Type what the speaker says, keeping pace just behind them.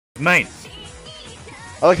Mine.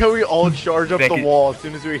 I like how we all charge up Spec the it. wall as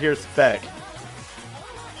soon as we hear spec.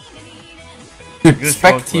 Dude, Good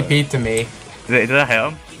spec smoke, bro. TP to me. Did that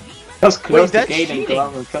help? Just close the that's gate and cheating. go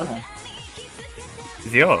out and kill him.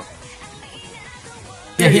 Is he off?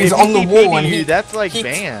 Yeah, he was If on the TP'd wall and you, he... that's like he-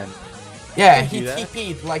 banned. Yeah, Can't he do that.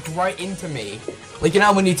 TP'd, like, right into me. Like, you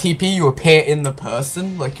know when you TP, you appear in the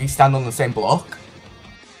person? Like, you stand on the same block?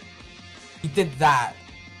 He did that.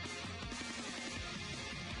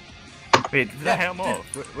 Wait, did that help off?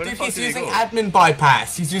 Where the Dude, fuck he's did he using go? admin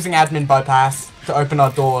bypass. He's using admin bypass to open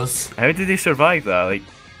our doors. How did he survive that? Like,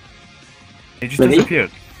 he just Really?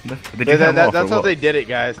 disappeared. Did you hit him off That's or how what? they did it,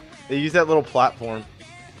 guys. They used that little platform.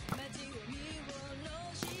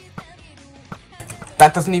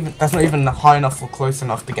 That's not even high enough or close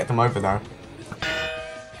enough to get them over though.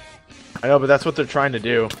 I know, but that's what they're trying to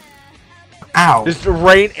do. Ow. Just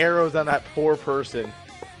rain arrows on that poor person.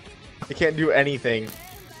 They can't do anything.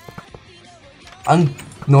 I'm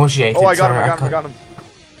nauseated. Oh, I got him, sorry, I got him, I got him.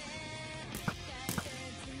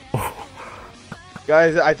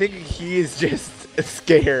 Guys, I think he is just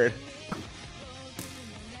scared.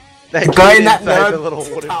 That The guy kid in that inside the nerd little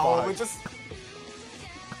wooden tower box. would just...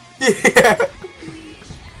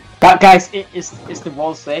 Yeah. Guys, is the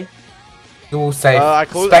wall safe? You're all safe. I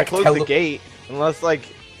closed Spec the tele- gate. Unless, like,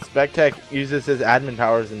 spectec uses his admin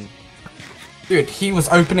powers and... Dude, he was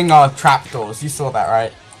opening our trapdoors. You saw that,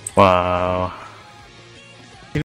 right? Wow.